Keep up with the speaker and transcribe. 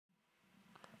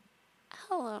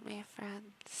Hello, my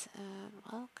friends, and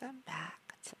welcome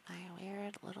back to my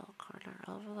weird little corner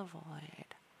of the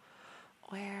void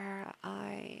where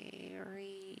I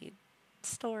read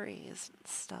stories and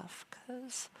stuff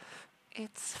because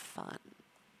it's fun.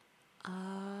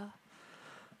 Uh,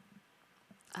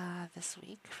 this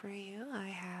week for you, I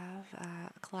have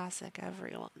a classic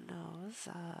everyone knows,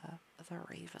 The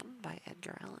Raven by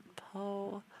Edgar Allan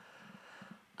Poe.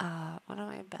 One of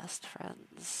my best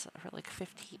friends for like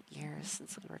 15 years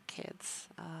since we were kids.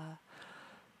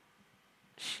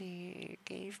 She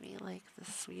gave me like the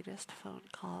sweetest phone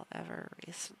call ever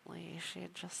recently. She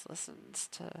had just listened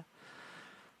to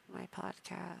my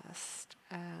podcast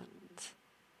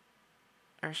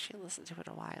or she listened to it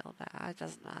a while back. It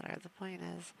doesn't matter. The point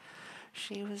is,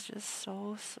 she was just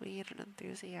so sweet and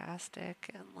enthusiastic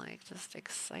and like just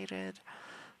excited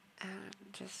and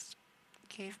just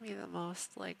gave me the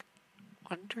most like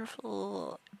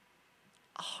wonderful,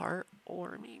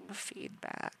 heartwarming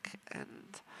feedback,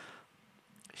 and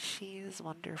she is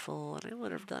wonderful, and I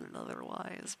would have done it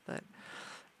otherwise, but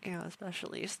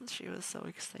especially since she was so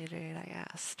excited, I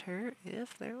asked her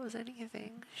if there was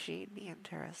anything she'd be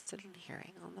interested in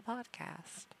hearing on the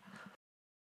podcast.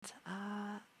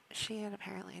 She had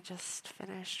apparently just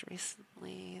finished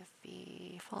recently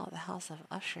the Fall of the House of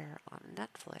Usher on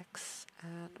Netflix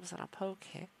and was on a Poe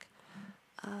kick.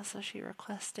 So she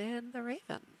requested The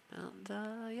Raven, and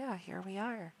yeah, here we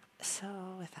are.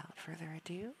 So without further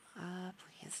ado,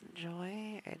 please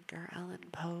enjoy Edgar Allan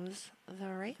Poe's The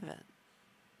Raven.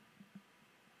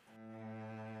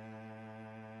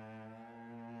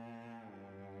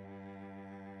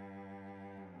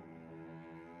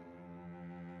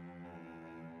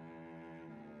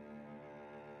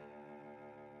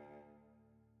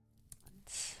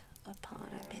 Once upon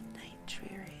a midnight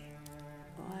dreary,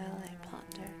 while I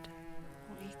pondered,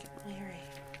 weak and weary,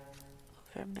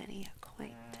 over many a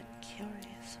quaint and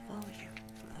curious volume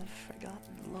of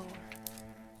forgotten lore,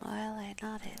 while I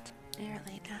nodded,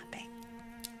 nearly napping,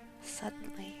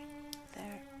 suddenly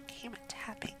there came a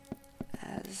tapping,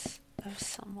 as of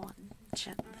someone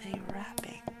gently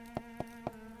rapping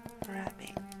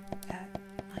at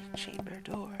my chamber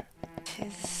door.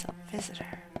 "'Tis some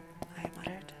visitor," I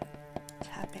muttered,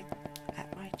 tapping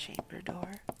at my chamber door.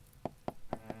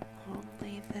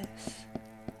 Only this,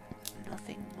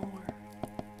 nothing more.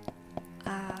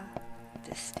 Ah,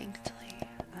 distinctly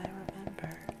I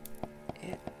remember,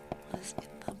 it was in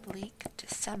the bleak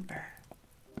December,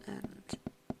 and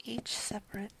each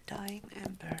separate dying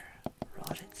ember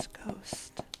wrought its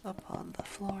ghost upon the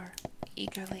floor.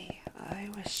 Eagerly I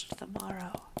wished the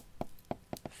morrow,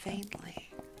 vainly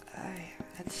I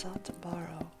had sought to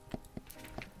borrow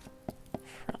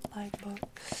from my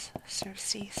books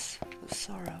surcease of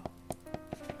sorrow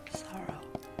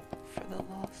for the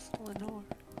lost Lenore,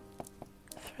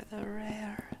 for the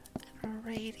rare and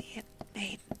radiant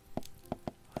maiden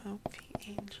whom the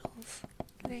angels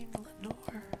name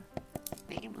Lenore,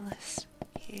 nameless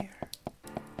here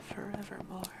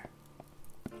forevermore.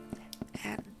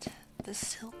 And the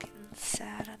silken,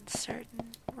 sad,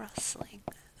 uncertain rustling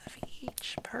of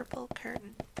each purple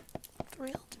curtain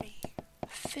thrilled me,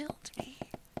 filled me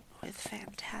with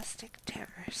fantastic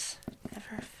terrors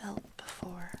never felt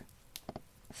before,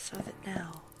 so that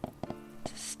now,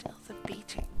 to still the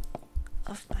beating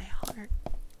of my heart,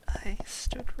 I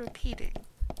stood repeating,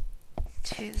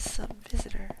 "'Tis some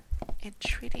visitor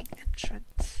entreating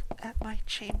entrance at my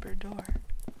chamber door.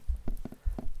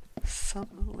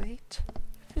 Some late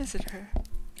visitor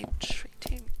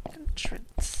entreating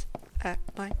entrance at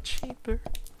my chamber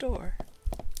door.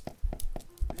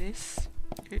 This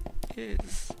it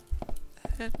is,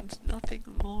 and nothing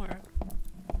more."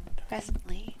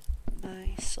 Presently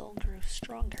my soul grew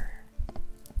stronger,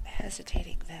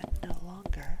 hesitating then no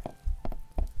longer.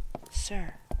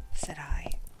 "Sir," said I,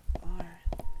 "or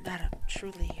madam,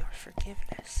 truly your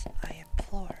forgiveness I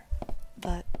implore,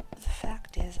 but the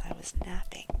fact is I was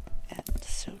napping, and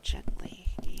so gently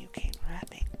you came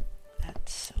rapping, and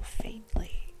so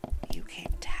faintly you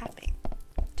came tapping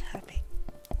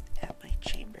at my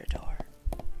chamber door,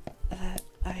 that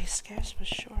I scarce was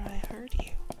sure I heard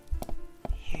you.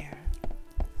 Here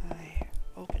I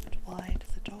opened wide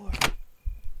the door.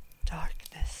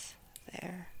 Darkness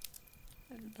there,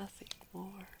 and nothing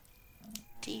more.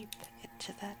 Deep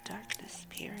into that darkness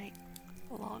peering,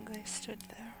 long I stood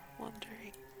there,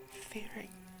 wondering, fearing,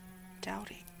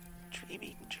 doubting,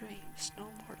 dreaming dreams no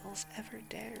mortals ever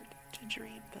dared to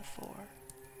dream before.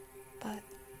 But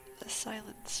the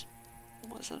silence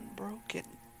was unbroken,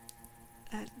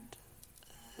 and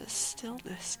the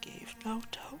stillness gave no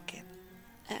token,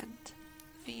 and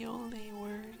the only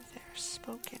word there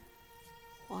spoken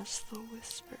was the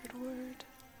whispered word.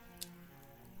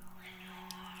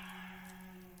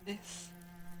 This,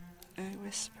 I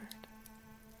whispered.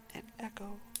 An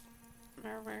echo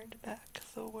murmured back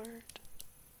the word.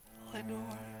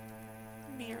 Lenore,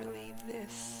 merely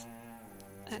this,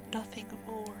 and nothing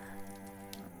more.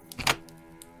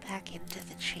 Back into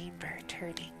the chamber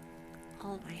turning,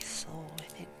 all my soul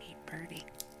within me burning.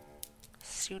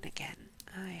 Soon again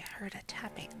I heard a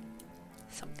tapping,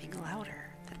 something louder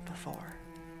than before.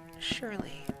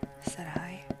 Surely, said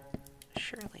I,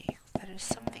 surely that is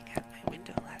something at my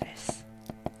window lattice.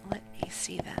 Let me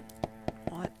see then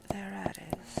what thereat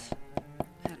is,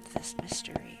 and this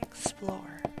mystery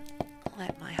explore.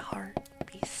 Let my heart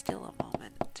be still a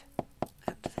moment,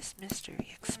 and this mystery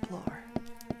explore.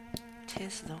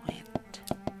 'Tis the wind,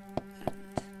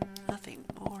 and nothing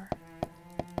more.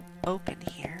 Open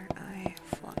here I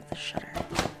flung the shutter,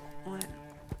 when,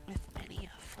 with many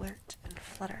a flirt and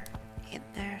flutter, in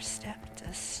there stepped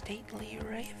a stately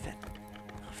raven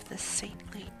of the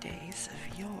saintly days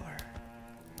of yore.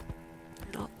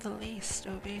 Not the least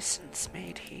obeisance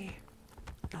made he,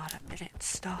 not a minute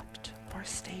stopped or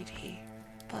stayed he,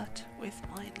 but with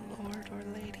mine lord or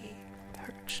lady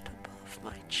perched above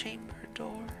my chamber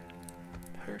door,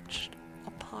 perched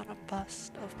upon a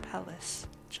bust of Pallas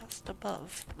just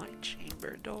above my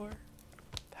chamber door,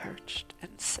 perched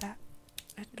and sat,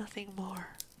 and nothing more.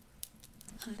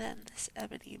 Then this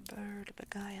ebony bird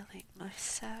beguiling my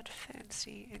sad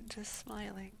fancy into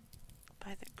smiling,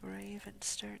 by the grave and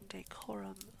stern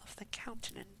decorum of the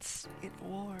countenance it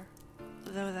wore.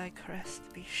 Though thy crest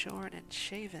be shorn and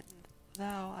shaven,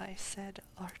 thou, I said,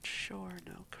 art sure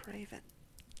no craven,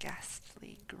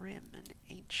 ghastly, grim, and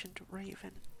ancient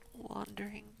raven,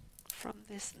 wandering from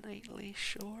this nightly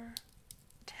shore.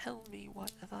 Tell me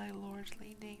what thy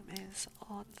lordly name is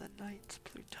on the night's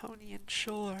Plutonian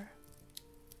shore.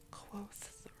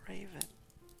 Quoth the raven,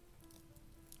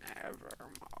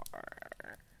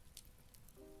 nevermore.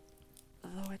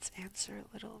 Though its answer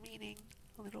little meaning,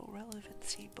 little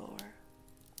relevancy bore,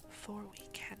 for we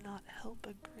cannot help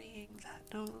agreeing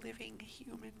that no living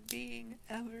human being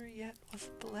ever yet was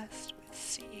blessed with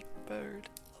seeing bird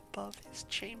above his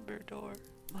chamber door.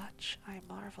 Much I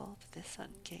marveled this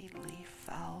ungainly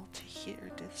fowl to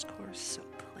hear discourse so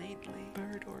plainly,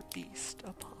 bird or beast,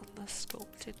 upon the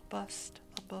sculpted bust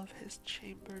above his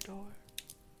chamber door,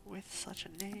 with such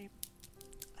a name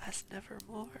as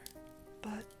nevermore.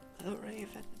 But the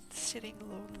raven, sitting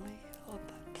lonely on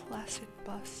that placid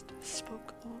bust,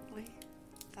 spoke only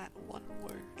that one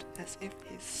word, as if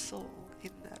his soul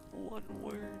in that one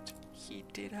word he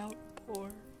did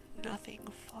outpour. Nothing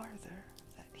farther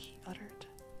that he uttered,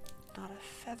 not a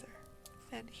feather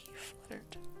then he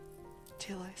fluttered,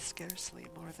 till I scarcely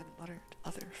more than muttered,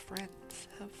 other friends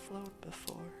have flown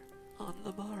before. On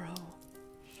the morrow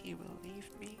he will leave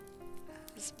me,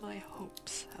 as my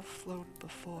hopes have flown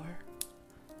before.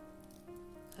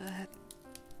 Then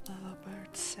the bird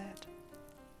said,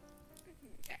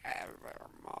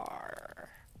 nevermore.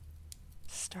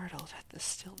 Startled at the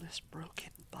stillness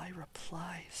broken by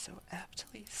reply so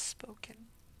aptly spoken,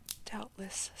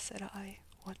 doubtless, said I,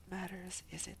 what matters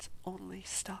is its only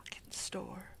stock and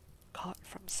store, caught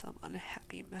from some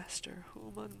unhappy master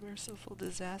whom unmerciful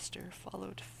disaster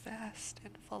followed fast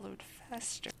and followed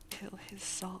faster, till his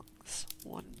songs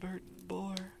one burden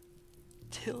bore,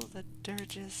 till the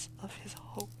dirges of his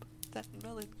hope that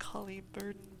melancholy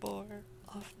burden bore,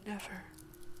 of never,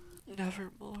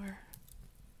 nevermore.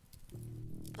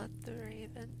 But the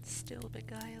raven, still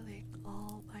beguiling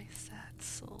all my sad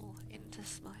soul into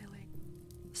smiling,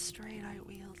 straight I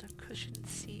wheeled a cushioned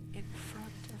seat in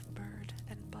front of bird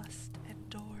and bust and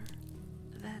door.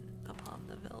 Then upon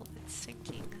the velvet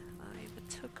sinking, I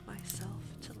betook myself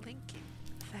to linking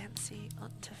fancy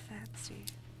unto fancy,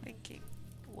 thinking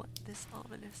what this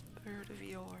ominous bird of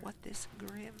yore, what this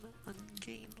grim,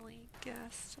 ungainly,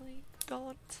 ghastly,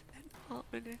 gaunt, and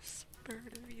ominous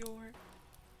bird of yore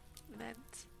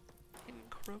meant in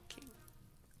croaking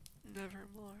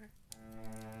nevermore.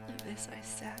 This I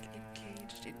sat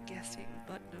engaged in guessing,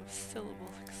 but no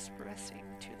syllable expressing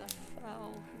to the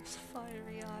fowl whose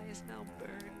fiery eyes now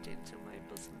burned into my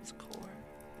bosom's core.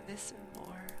 This and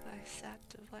more I sat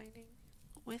divining,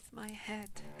 with my head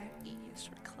at ease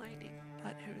reclining,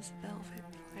 but whose velvet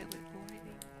violet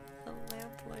lining the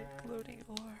lamplight gloating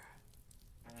o'er.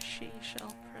 She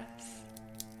shall press,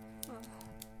 oh,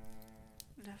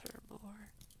 nevermore.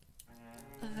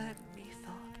 Then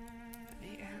methought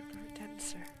the air grew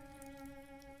denser,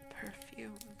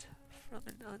 perfumed from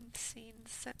an unseen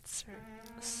censer,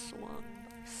 swung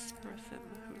by seraphim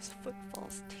whose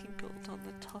footfalls tinkled on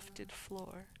the tufted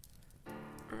floor.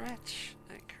 Wretch,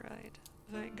 I cried,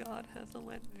 Thy God hath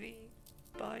lent thee,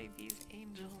 by these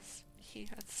angels he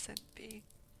hath sent thee,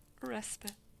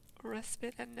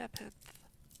 respite and nepenthe,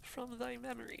 from thy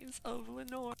memories of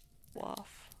Lenore.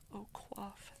 Quaff, O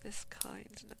quaff this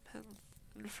kind nepenthe,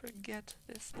 and forget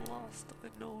this lost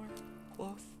Lenore,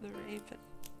 quoth the raven.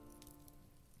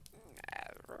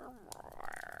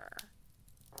 Nevermore.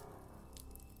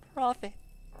 Prophet,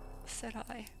 said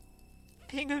I,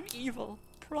 thing of evil,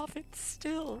 prophet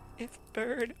still, if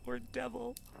bird or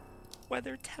devil,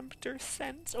 whether tempter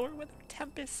sent or whether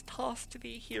tempest tossed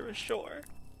thee here ashore,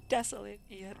 desolate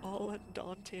yet all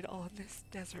undaunted on this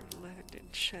desert land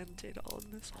enchanted, on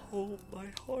this home by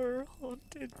horror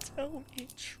haunted, tell me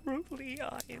truly,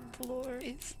 I implore,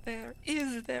 is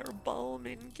there balm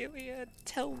in Gilead?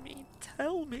 Tell me,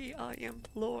 I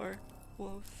implore,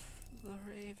 quoth the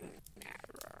raven.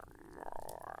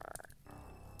 Nevermore.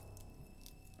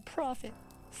 Prophet,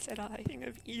 said I, king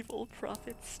of evil,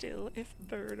 prophet still, if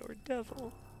bird or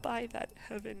devil, by that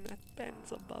heaven that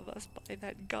bends above us, by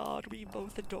that God we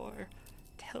both adore,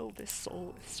 tell this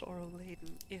soul with sorrow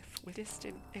laden, if with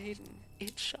distant maiden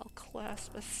it shall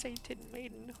clasp a sainted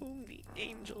maiden whom the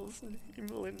angels name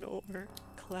Lenore,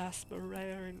 clasp a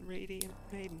rare and radiant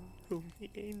maiden whom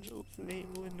the angels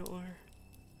name Lenore.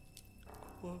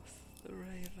 Quoth the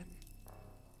raven,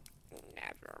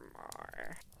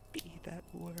 nevermore. Be that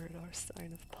word our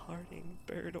sign of parting,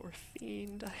 bird or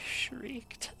fiend, I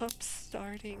shrieked,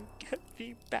 upstarting, get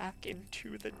thee back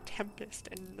into the tempest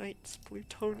and night's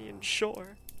Plutonian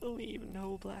shore. Leave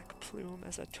no black plume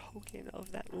as a token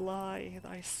of that lie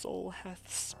thy soul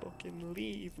hath spoken.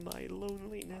 Leave my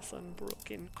loneliness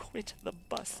unbroken, quit the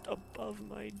bust above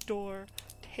my door.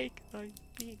 Take thy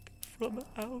beak from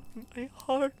out my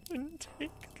heart, and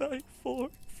take thy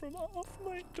form from off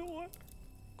my door.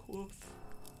 Quoth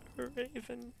the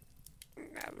raven,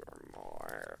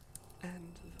 nevermore.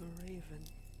 And the raven,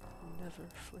 never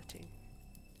flitting,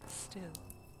 still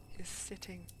is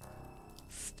sitting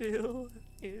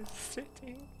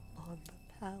on the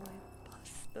pallid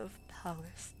bust of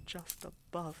Pallas just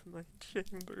above my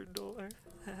chamber door,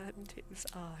 and his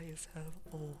eyes have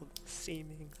all the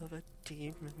seeming of a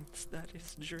demon's that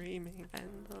is dreaming,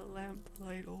 and the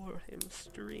lamplight o'er him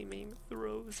streaming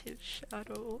throws his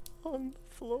shadow on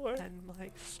the floor, and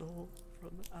my soul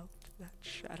from out that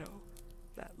shadow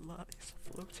that lies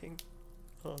floating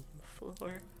on the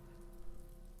floor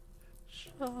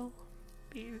shall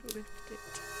be lifted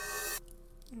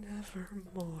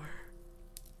nevermore.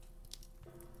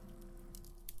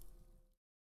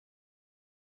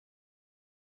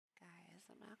 Guys,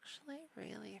 I'm actually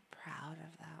really proud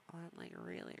of that one. Like,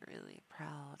 really, really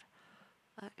proud.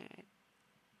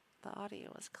 The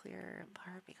audio was clear in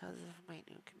part because of my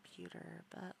new computer,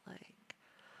 but, like,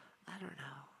 I don't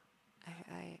know.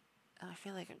 I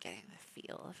feel like I'm getting the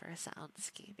feel for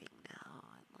soundscaping now,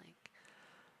 and, like,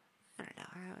 I don't know,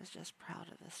 I was just proud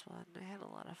of this one. I had a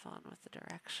lot of fun with the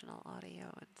directional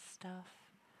audio and stuff.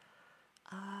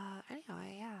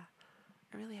 Anyway, yeah.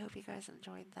 I really hope you guys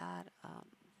enjoyed that.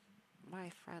 My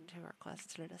friend who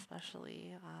requested it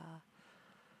especially,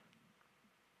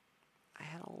 I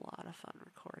had a lot of fun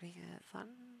recording it. Fun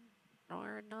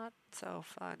or not so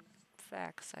fun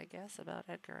facts, I guess, about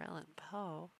Edgar Allan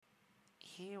Poe.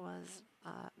 He was,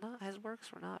 his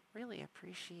works were not really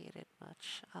appreciated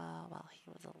much while he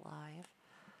was alive.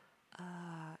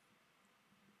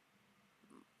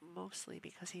 Mostly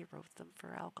because he wrote them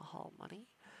for alcohol money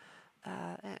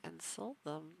and sold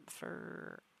them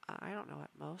for, I don't know,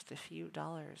 at most a few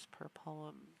dollars per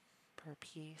poem, per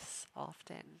piece,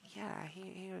 often. Yeah,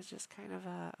 he was just kind of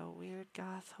a weird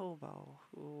goth hobo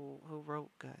who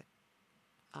wrote good.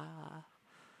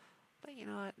 But you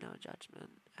know what? No judgment.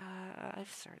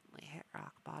 I've certainly hit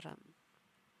rock bottom.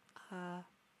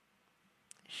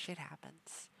 Shit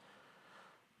happens.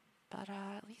 But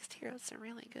at least he wrote some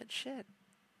really good shit.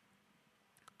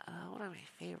 One of my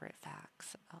favorite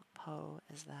facts about Poe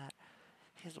is that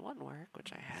his one work,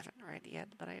 which I haven't read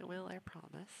yet, but I will, I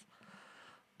promise,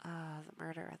 The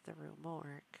Murder at the Rue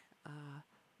Morgue,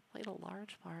 played a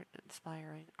large part in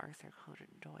inspiring Arthur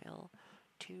Conan Doyle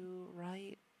to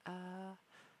write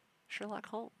Sherlock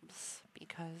Holmes,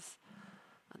 because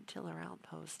until around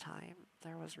Poe's time,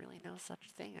 there was really no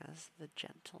such thing as the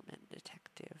gentleman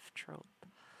detective trope.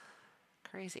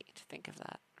 Crazy to think of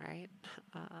that, right?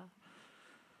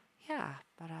 Yeah,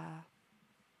 but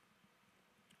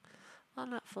well,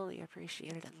 not fully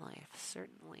appreciated in life.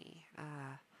 Certainly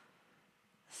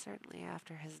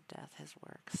after his death, his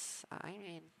works. I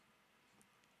mean,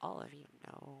 all of you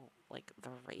know, like,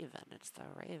 The Raven. It's The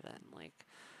Raven. Like,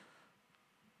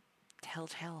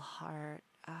 Telltale Heart.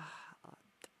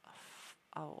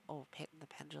 Pit and the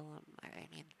Pendulum. I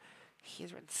mean,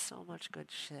 he's written so much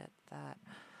good shit that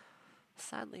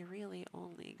sadly really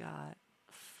only got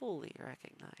fully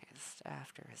recognized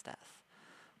after his death.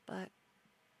 But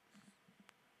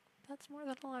that's more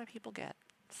than a lot of people get,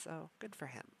 so good for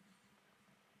him.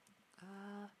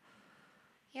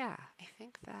 Yeah, I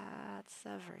think that's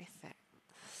everything.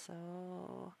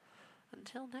 So,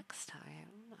 until next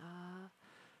time,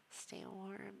 stay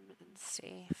warm and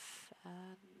safe,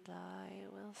 and I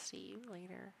will see you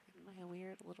later in my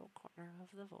weird little corner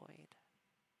of the void.